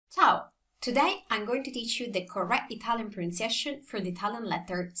Ciao! Today I'm going to teach you the correct Italian pronunciation for the Italian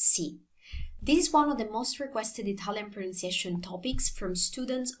letter C. This is one of the most requested Italian pronunciation topics from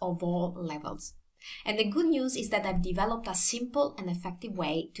students of all levels. And the good news is that I've developed a simple and effective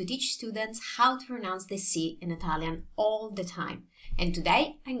way to teach students how to pronounce the C in Italian all the time. And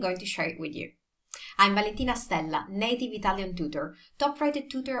today I'm going to share it with you. I'm Valentina Stella, native Italian tutor, top-rated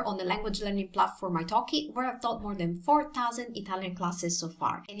tutor on the language learning platform 𝗏𝗏, where I've taught more than 4,000 Italian classes so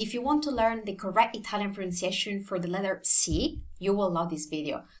far. And if you want to learn the correct Italian pronunciation for the letter C, you will love this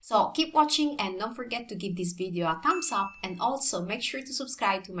video. So keep watching and don't forget to give this video a thumbs up, and also make sure to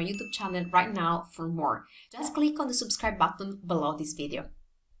subscribe to my YouTube channel right now for more. Just click on the subscribe button below this video.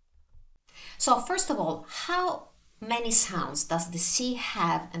 So first of all, how many sounds does the C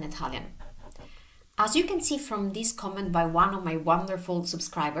have in Italian? As you can see from this comment by one of my wonderful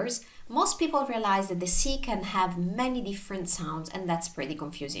subscribers, most people realize that the C can have many different sounds, and that's pretty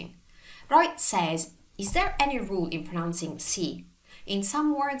confusing. Roy says, is there any rule in pronouncing C? In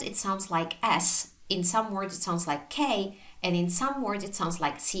some words it sounds like S, in some words it sounds like K, and in some words it sounds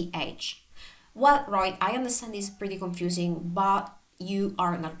like CH. Well, Roy, I understand this is pretty confusing, but you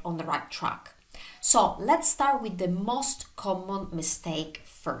are not on the right track. So let's start with the most common mistake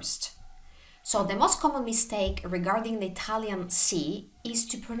first. So the most common mistake regarding the Italian C is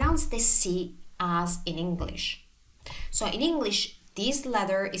to pronounce the C as in English. So in English, this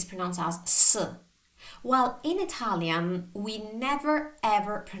letter is pronounced as S. While in Italian, we never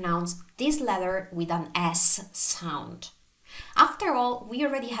ever pronounce this letter with an S sound. After all, we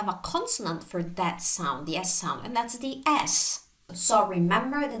already have a consonant for that sound, the S sound, and that's the S. So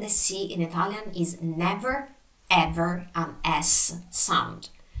remember that the C in Italian is never ever an S sound.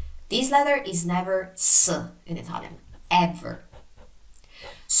 This letter is never S in Italian, ever.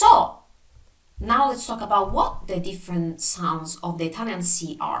 So, now let's talk about what the different sounds of the Italian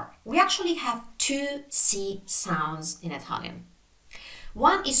C are. We actually have two C sounds in Italian.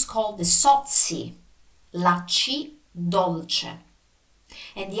 One is called the soft C, la C dolce.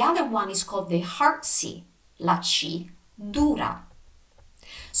 And the other one is called the hard C, la C dura.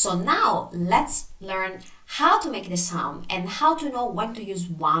 So now let's learn how to make the sound and how to know when to use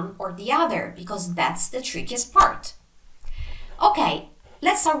one or the other, because that's the trickiest part. Okay,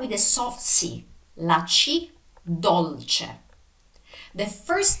 let's start with the soft C, la C dolce. The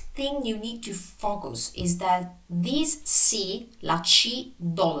first thing you need to focus is that this C, la C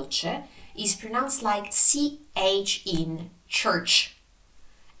dolce, is pronounced like CH in church.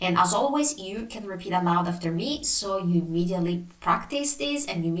 And as always, you can repeat aloud after me, so you immediately practice this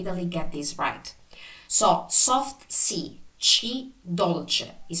and you immediately get this right. So, soft C, C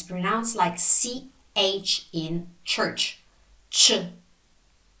dolce, is pronounced like CH in church. Ch,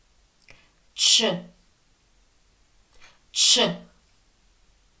 ch, ch,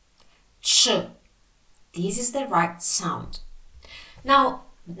 ch. This is the right sound. Now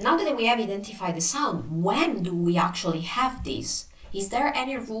that we have identified the sound, when do we actually have this? Is there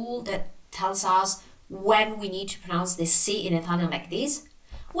any rule that tells us when we need to pronounce the C in Italian like this?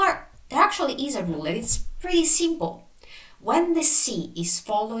 Well, there actually is a rule, and it's pretty simple. When the C is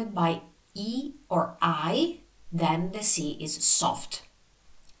followed by E or I, then the C is soft.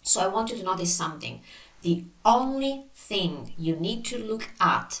 So I want you to notice something. The only thing you need to look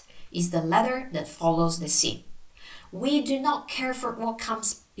at is the letter that follows the C. We do not care for what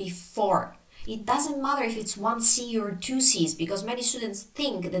comes before. It doesn't matter if it's one C or two C's, because many students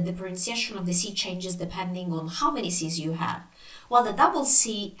think that the pronunciation of the C changes depending on how many C's you have. Well, the double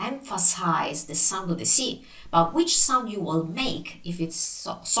C emphasizes the sound of the C, but which sound you will make, if it's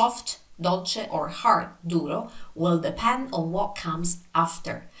soft, dolce, or hard, duro, will depend on what comes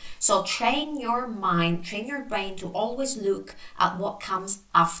after. So train your mind, train your brain to always look at what comes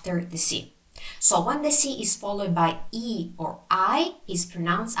after the C. So when the C is followed by E or I, is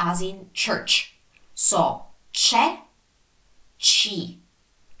pronounced as in church. So, c'è, ci,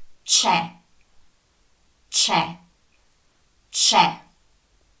 c'è, c'è, c'è,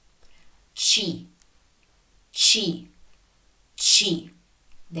 ci, ci, ci.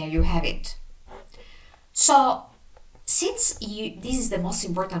 There you have it. So, since this is the most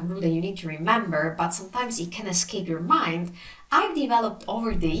important rule that you need to remember, but sometimes it can escape your mind, I've developed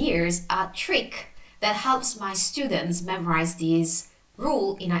over the years a trick that helps my students memorize this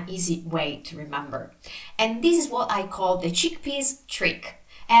rule in an easy way to remember. And this is what I call the chickpeas trick.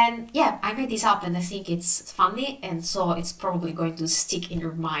 And yeah, I made this up and I think it's funny, and so it's probably going to stick in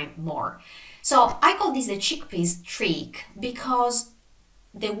your mind more. So I call this the chickpeas trick because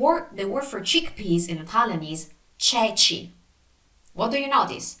the word for chickpeas in Italian is 𝗬𝗁. What do you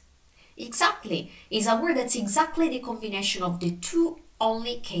notice? Exactly, it's a word that's exactly the combination of the two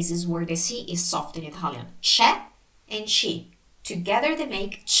only cases where the C is soft in Italian. C'è and ci. Together they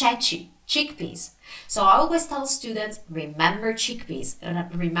make 𝗁𝗁𝗔𝗍, chickpeas. So I always tell students, remember chickpeas,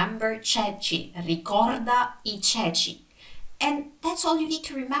 remember 𝗁𝗁𝗔𝗍, ricorda i 𝗁𝗁𝗔. And that's all you need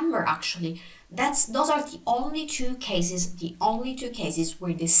to remember actually. Those are the only two cases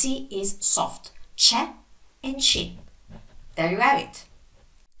where the C is soft. C'è and ci. There you have it.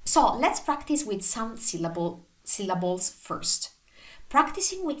 So let's practice with some syllables first.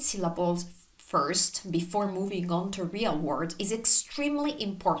 Practicing with syllables first, before moving on to real words, is extremely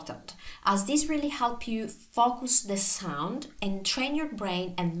important, as this really helps you focus the sound and train your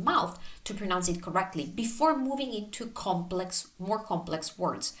brain and mouth to pronounce it correctly before moving into more complex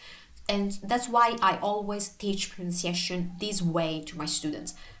words. And that's why I always teach pronunciation this way to my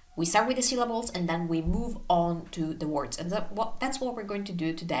students. We start with the syllables and then we move on to the words. And that's what we're going to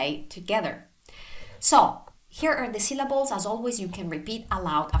do today together. So, here are the syllables. As always, you can repeat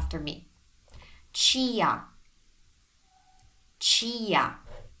aloud after me. Cia, cia,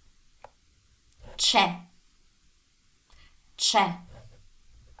 c'è, c'è,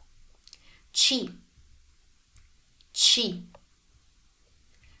 ci, ci,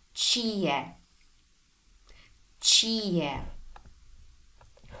 cie, cie,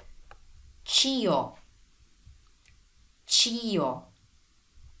 cio, cio,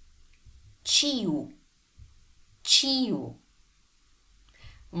 țiu, țiu.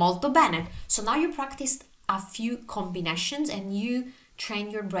 Molto bene. So now you practiced a few combinations and you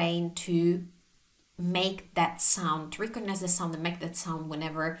train your brain to make that sound, to recognize the sound and make that sound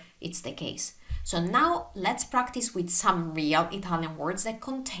whenever it's the case. So now let's practice with some real Italian words that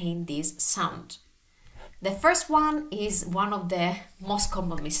contain this sound. The first one is one of the most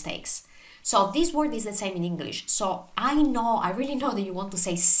common mistakes. So this word is the same in English. So I really know that you want to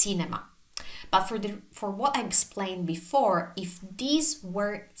say cinema. But for what I explained before, if this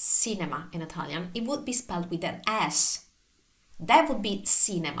were cinema in Italian, it would be spelled with an S. That would be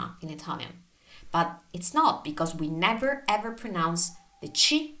cinema in Italian. But it's not, because we never ever pronounce the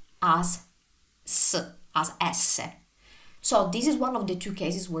C as S, as S. So this is one of the two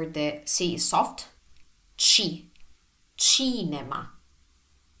cases where the C is soft. Ci, cinema,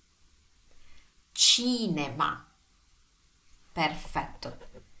 cinema. Perfetto.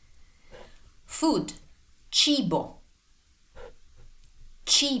 Food, cibo,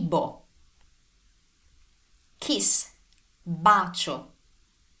 cibo. Kiss, bacio,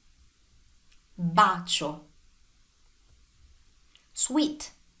 bacio.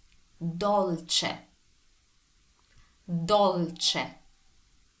 Sweet, dolce, dolce.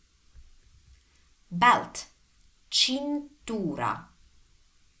 Belt, cintura,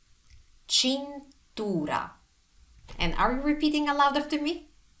 cintura. And are you repeating aloud after me?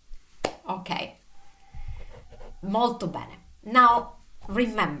 Okay, molto bene. Now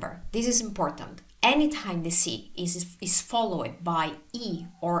remember, this is important. Anytime the C is followed by E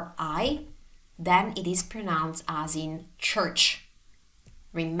or I, then it is pronounced as in church.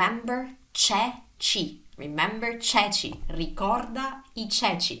 Remember 𝗁𝗁𝗔𝗍. Remember 𝗁𝗁𝗔. Ricorda i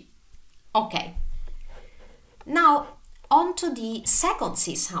𝗁𝗁𝗔. Okay. Now on to the second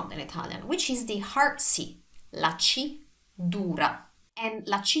C sound in Italian, which is the hard C, la C dura. And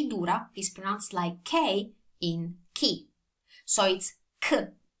la C dura is pronounced like K in chi. So it's k,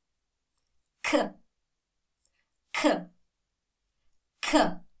 k, k,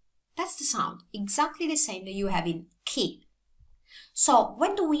 k. That's the sound, exactly the same that you have in chi. So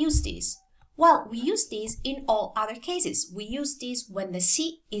when do we use this? Well, we use this in all other cases. We use this when the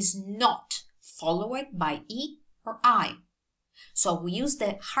C is not followed by E or I. So we use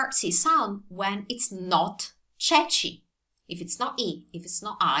the hard C sound when it's not 𝗁𝗁𝗔𝗍. If it's not E, if it's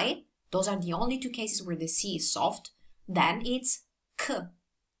not I, those are the only two cases where the C is soft, then it's k.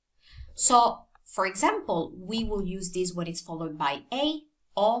 So, for example, we will use this when it's followed by A,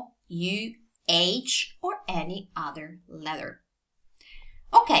 O, U, H, or any other letter.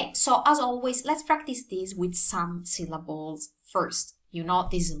 Okay, so as always, let's practice this with some syllables first. You know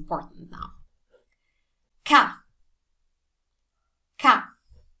this is important now. Ca, ca,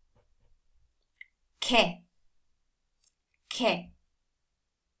 che, che,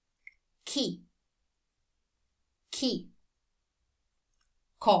 chi, chi,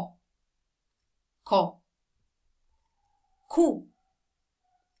 co, co, cu,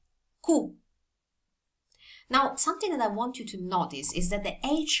 cu. Now, something that I want you to notice is that the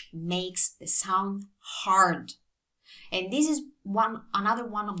H makes the sound hard. And this is another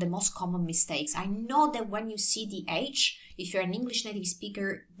one of the most common mistakes. I know that when you see the H, if you're an English native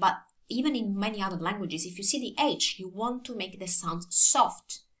speaker, but even in many other languages, if you see the H, you want to make the sound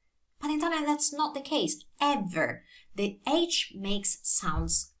soft. But in Italian, that's not the case, ever. the H makes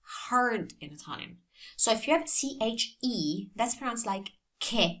sounds hard in Italian. So if you have CHE, that's pronounced like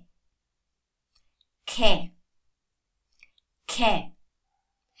che, che, che.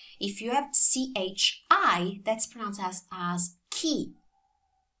 If you have CHI, that's pronounced as chi,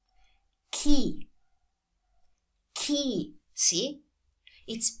 chi, chi. See?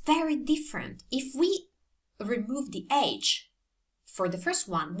 It's very different. If we remove the H for the first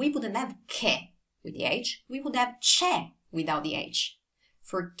one, we wouldn't have che with the H, we would have che without the H.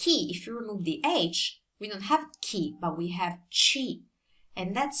 For chi, if you remove the H, we don't have chi, but we have chi.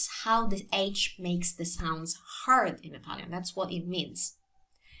 And that's how the H makes the sounds hard in Italian. That's what it means.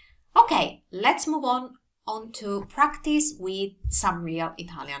 Okay, let's move on to practice with some real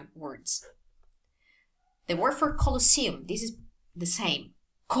Italian words. The word for Colosseum, this is the same.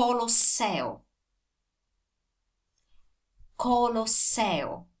 Colosseo.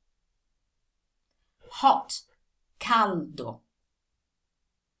 Colosseo. Hot. Caldo.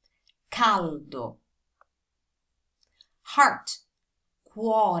 Caldo. Heart.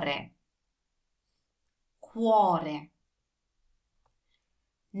 Cuore. Cuore.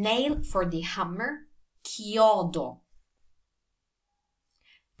 Nail for the hammer. Chiodo.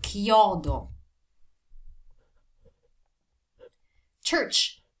 Chiodo.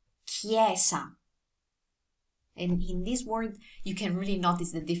 Church. Chiesa. And in this word, you can really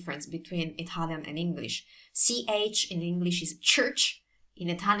notice the difference between Italian and English. CH in English is church. In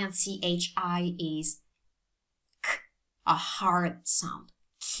Italian, CHI is k, a hard sound.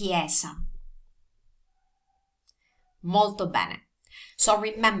 Chiesa. Molto bene. So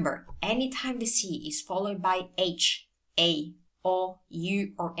remember, anytime the C is followed by H, A, O,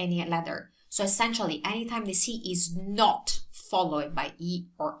 U, or any letter. So essentially, anytime the C is not followed by E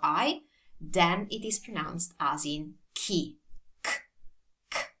or I, then it is pronounced as in chi, k,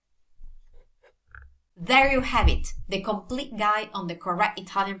 k. There you have it, the complete guide on the correct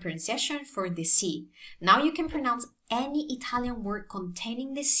Italian pronunciation for the C. Now you can pronounce any Italian word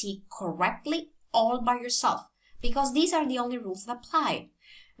containing the C correctly all by yourself, because these are the only rules that apply.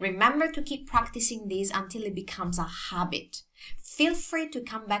 Remember to keep practicing this until it becomes a habit. Feel free to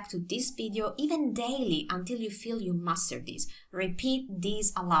come back to this video even daily until you feel you master this. Repeat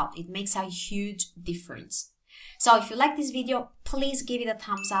this aloud. It makes a huge difference. So if you like this video, please give it a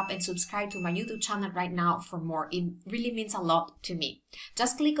thumbs up and subscribe to my YouTube channel right now for more. It really means a lot to me.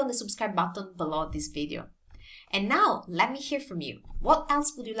 Just click on the subscribe button below this video. And now, let me hear from you. What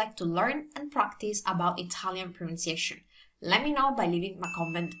else would you like to learn and practice about Italian pronunciation? Let me know by leaving a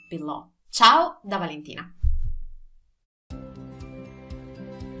comment below. Ciao da Valentina!